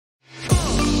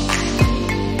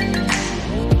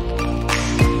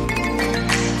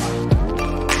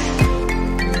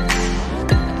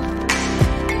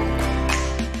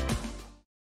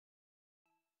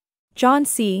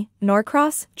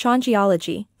JohnCNorcross,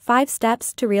 Changeology, 5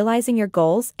 Steps to Realizing Your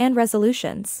Goals and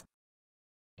Resolutions.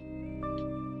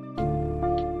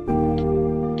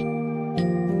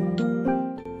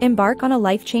 Embark on a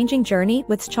life-changing journey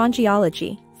with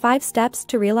Changeology, 5 Steps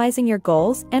to Realizing Your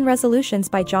Goals and Resolutions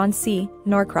by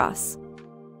JohnCNorcross.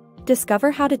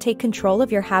 Discover how to take control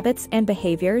of your habits and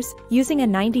behaviors using a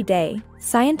 90-day,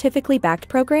 scientifically backed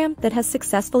program that has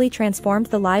successfully transformed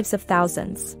the lives of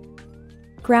thousands.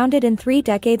 Grounded in 3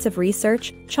 decades of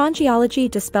research, Changeology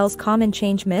dispels common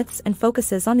change myths and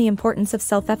focuses on the importance of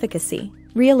self-efficacy,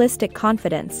 realistic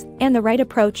confidence, and the right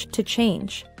approach to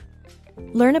change.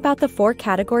 Learn about the 4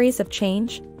 categories of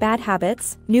change: bad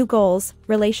habits, new goals,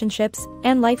 relationships,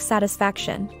 and life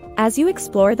satisfaction, as you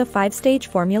explore the 5-stage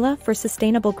formula for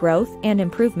sustainable growth and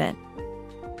improvement.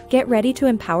 Get ready to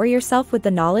empower yourself with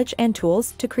the knowledge and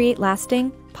tools to create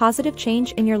lasting, positive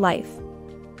change in your life.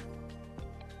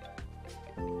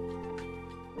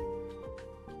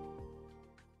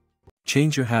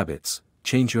 Change your habits,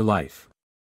 change your life.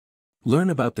 Learn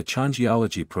about the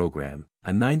Changeology program,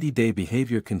 a 90-day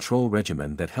behavior control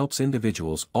regimen that helps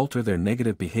individuals alter their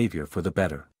negative behavior for the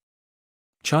better.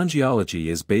 Changeology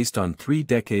is based on 3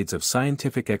 decades of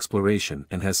scientific exploration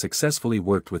and has successfully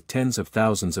worked with tens of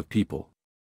thousands of people.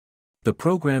 The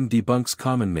program debunks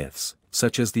common myths,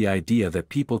 such as the idea that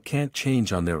people can't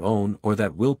change on their own or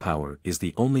that willpower is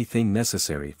the only thing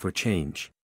necessary for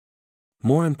change.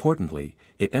 More importantly,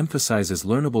 it emphasizes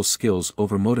learnable skills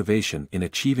over motivation in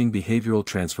achieving behavioral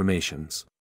transformations.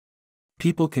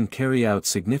 People can carry out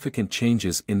significant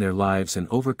changes in their lives and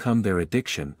overcome their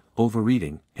addiction,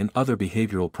 overeating, and other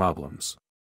behavioral problems.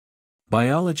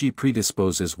 Biology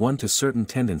predisposes one to certain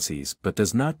tendencies but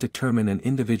does not determine an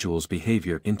individual's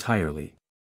behavior entirely.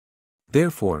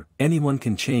 Therefore, anyone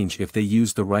can change if they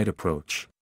use the right approach.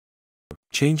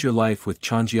 Change your life with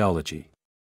Changeology.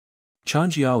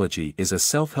 Changeology is a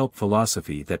self-help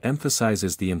philosophy that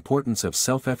emphasizes the importance of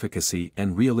self-efficacy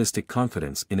and realistic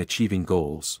confidence in achieving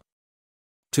goals.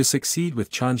 To succeed with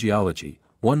Changeology,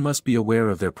 one must be aware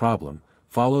of their problem,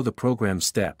 follow the program's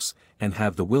steps, and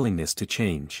have the willingness to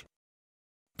change.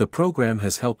 The program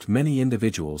has helped many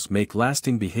individuals make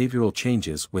lasting behavioral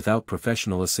changes without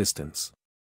professional assistance.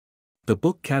 The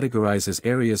book categorizes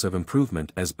areas of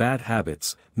improvement as bad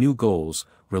habits, new goals,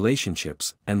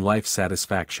 relationships, and life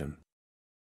satisfaction.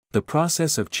 The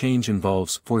process of change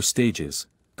involves 4 stages: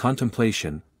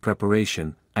 contemplation,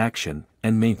 preparation, action,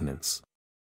 and maintenance.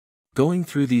 Going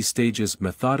through these stages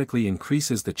methodically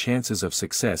increases the chances of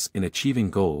success in achieving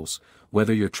goals,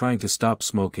 whether you're trying to stop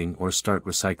smoking or start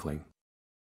recycling.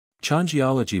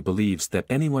 Changeology believes that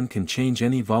anyone can change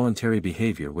any voluntary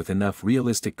behavior with enough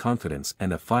realistic confidence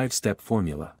and a 5-step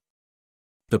formula.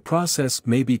 The process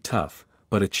may be tough,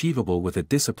 but achievable with a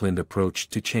disciplined approach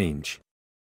to change.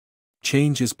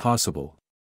 Change is possible.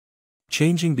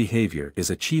 Changing behavior is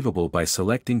achievable by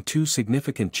selecting 2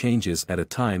 significant changes at a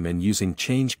time and using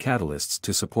change catalysts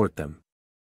to support them.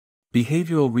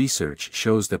 Behavioral research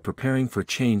shows that preparing for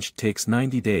change takes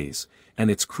 90 days,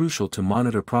 and it's crucial to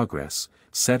monitor progress,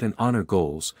 set and honor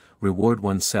goals, reward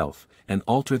oneself, and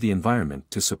alter the environment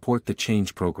to support the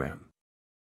change program.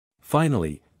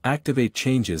 Finally, activate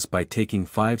changes by taking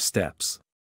 5 steps.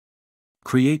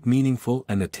 Create meaningful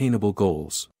and attainable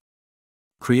goals.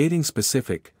 Creating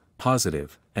specific,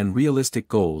 positive, and realistic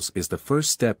goals is the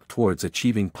first step towards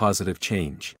achieving positive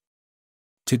change.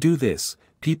 To do this,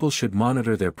 people should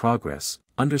monitor their progress,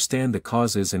 understand the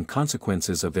causes and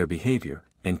consequences of their behavior,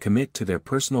 and commit to their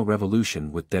personal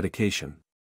revolution with dedication.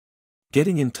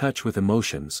 Getting in touch with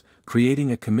emotions,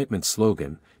 creating a commitment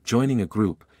slogan, joining a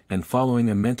group, and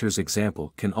following a mentor's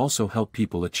example can also help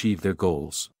people achieve their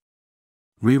goals.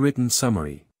 Rewritten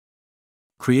summary.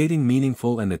 Creating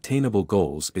meaningful and attainable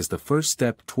goals is the first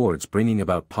step towards bringing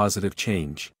about positive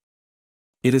change.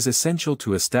 It is essential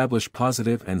to establish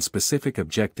positive and specific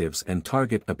objectives and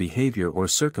target a behavior or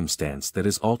circumstance that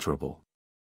is alterable.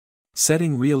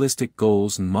 Setting realistic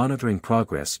goals and monitoring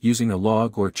progress using a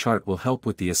log or chart will help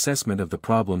with the assessment of the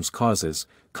problem's causes,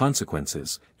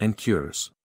 consequences, and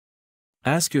cures.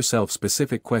 Ask yourself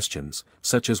specific questions,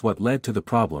 such as what led to the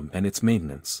problem and its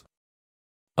maintenance.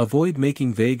 Avoid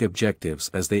making vague objectives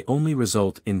as they only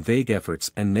result in vague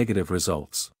efforts and negative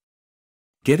results.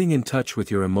 Getting in touch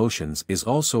with your emotions is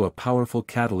also a powerful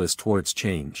catalyst towards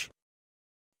change.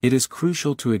 It is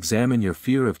crucial to examine your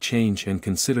fear of change and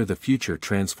consider the future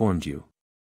transformed you.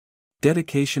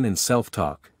 Dedication and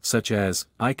self-talk, such as,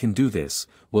 "I can do this,"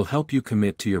 will help you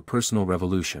commit to your personal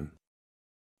revolution.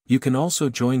 You can also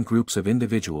join groups of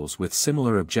individuals with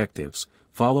similar objectives,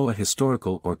 follow a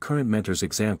historical or current mentor's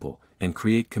example, and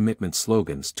create commitment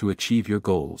slogans to achieve your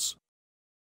goals.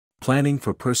 Planning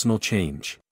for personal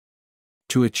change.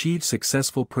 To achieve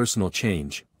successful personal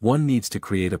change, one needs to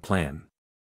create a plan.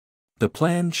 The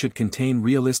plan should contain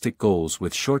realistic goals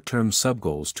with short-term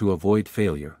sub-goals to avoid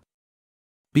failure.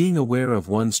 Being aware of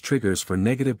one's triggers for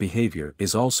negative behavior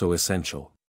is also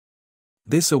essential.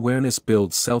 This awareness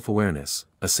builds self-awareness,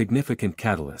 a significant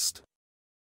catalyst.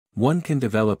 One can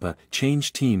develop a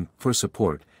change team for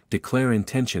support, declare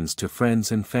intentions to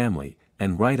friends and family,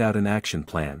 and write out an action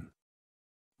plan.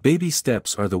 Baby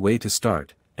steps are the way to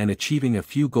start, and achieving a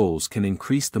few goals can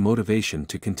increase the motivation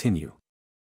to continue.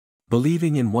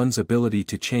 Believing in one's ability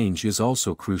to change is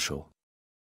also crucial.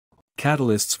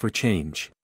 Catalysts for change.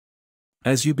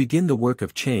 As you begin the work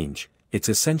of change, it's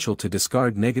essential to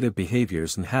discard negative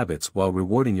behaviors and habits while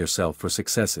rewarding yourself for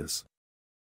successes.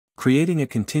 Creating a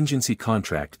contingency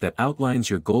contract that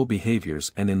outlines your goal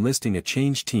behaviors and enlisting a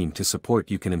change team to support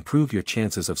you can improve your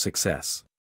chances of success.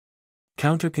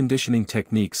 Counter-conditioning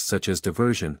techniques such as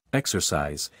diversion,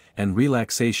 exercise, and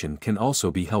relaxation can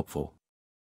also be helpful.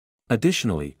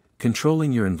 Additionally,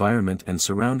 controlling your environment and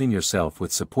surrounding yourself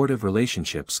with supportive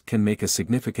relationships can make a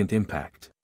significant impact.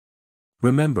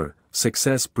 Remember,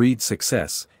 success breeds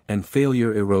success, and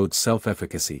failure erodes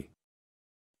self-efficacy.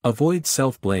 Avoid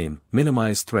self-blame,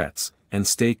 minimize threats, and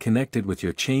stay connected with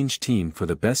your change team for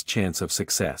the best chance of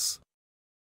success.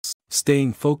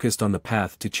 Staying focused on the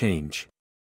path to change.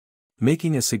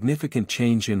 Making a significant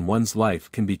change in one's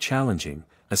life can be challenging,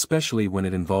 especially when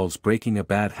it involves breaking a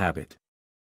bad habit.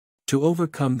 To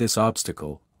overcome this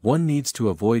obstacle, one needs to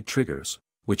avoid triggers,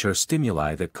 which are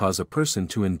stimuli that cause a person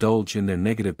to indulge in their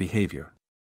negative behavior.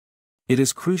 It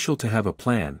is crucial to have a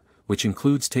plan, which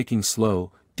includes taking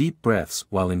slow, deep breaths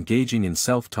while engaging in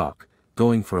self-talk,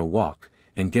 going for a walk,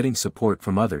 and getting support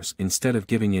from others instead of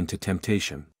giving in to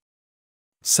temptation.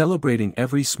 Celebrating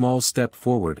every small step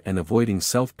forward and avoiding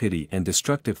self-pity and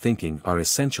destructive thinking are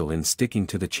essential in sticking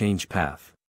to the change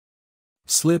path.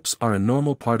 Slips are a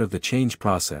normal part of the change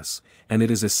process, and it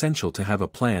is essential to have a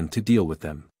plan to deal with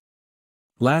them.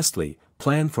 Lastly,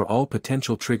 plan for all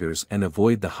potential triggers and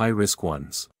avoid the high-risk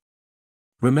ones.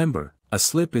 Remember, a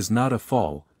slip is not a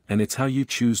fall, and it's how you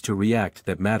choose to react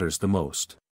that matters the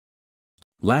most.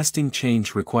 Lasting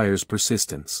change requires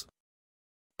persistence.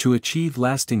 To achieve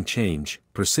lasting change,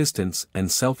 persistence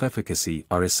and self-efficacy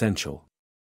are essential.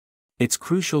 It's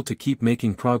crucial to keep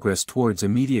making progress towards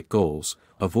immediate goals,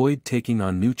 avoid taking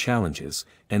on new challenges,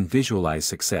 and visualize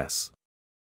success.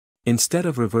 Instead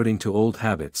of reverting to old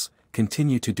habits,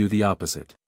 continue to do the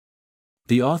opposite.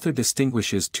 The author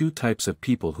distinguishes two types of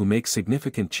people who make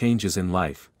significant changes in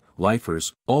life: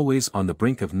 lifers, always on the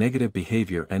brink of negative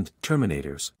behavior, and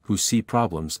terminators, who see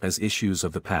problems as issues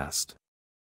of the past.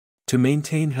 To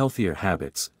maintain healthier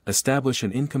habits, establish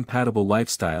an incompatible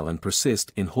lifestyle and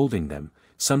persist in holding them,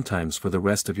 sometimes for the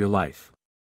rest of your life.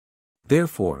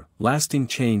 Therefore, lasting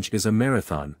change is a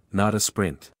marathon, not a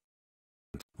sprint.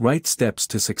 Right steps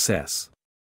to success.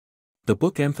 The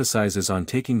book emphasizes on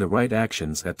taking the right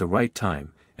actions at the right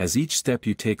time, as each step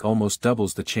you take almost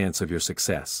doubles the chance of your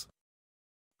success.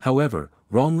 However,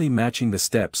 wrongly matching the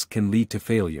steps can lead to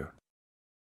failure.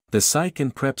 The psych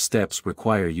and prep steps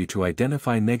require you to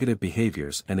identify negative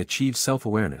behaviors and achieve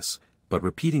self-awareness, but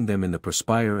repeating them in the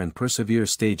perspire and persevere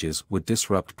stages would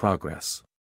disrupt progress.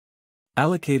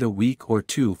 Allocate a week or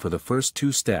two for the first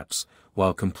two steps,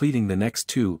 while completing the next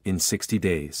two in 60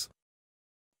 days.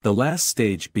 The last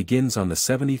stage begins on the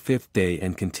 75th day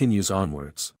and continues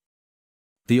onwards.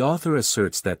 The author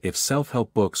asserts that if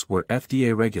self-help books were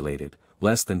FDA regulated,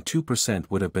 less than 2%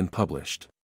 would have been published.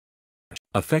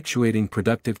 Effectuating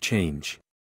productive change.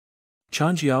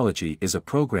 Changeology is a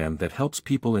program that helps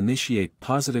people initiate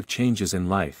positive changes in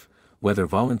life, whether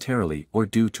voluntarily or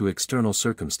due to external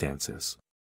circumstances.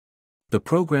 The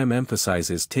program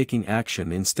emphasizes taking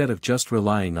action instead of just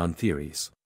relying on theories.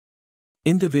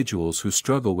 Individuals who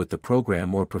struggle with the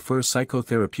program or prefer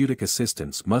psychotherapeutic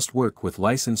assistance must work with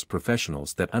licensed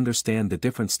professionals that understand the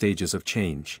different stages of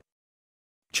change.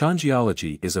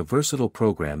 Changeology is a versatile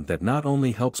program that not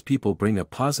only helps people bring a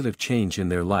positive change in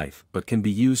their life but can be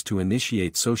used to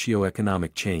initiate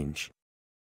socioeconomic change.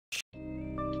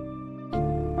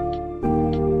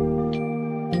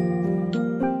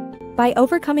 By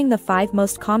overcoming the 5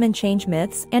 most common change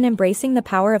myths and embracing the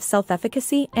power of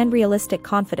self-efficacy and realistic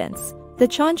confidence, the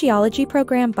Changeology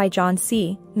program by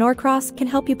JohnCNorcross can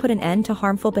help you put an end to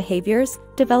harmful behaviors,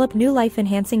 develop new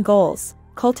life-enhancing goals,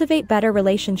 cultivate better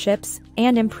relationships,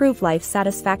 and improve life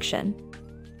satisfaction.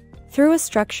 Through a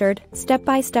structured,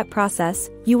 step-by-step process,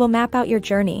 you will map out your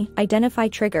journey, identify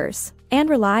triggers, and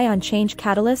rely on change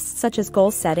catalysts such as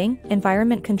goal setting,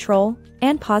 environment control,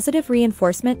 and positive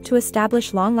reinforcement to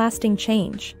establish long-lasting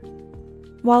change.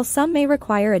 While some may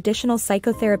require additional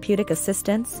psychotherapeutic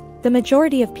assistance, the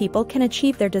majority of people can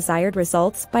achieve their desired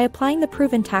results by applying the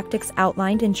proven tactics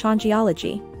outlined in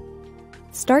Changeology.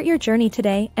 Start your journey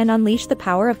today and unleash the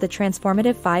power of the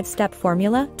transformative 5-step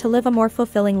formula to live a more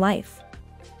fulfilling life.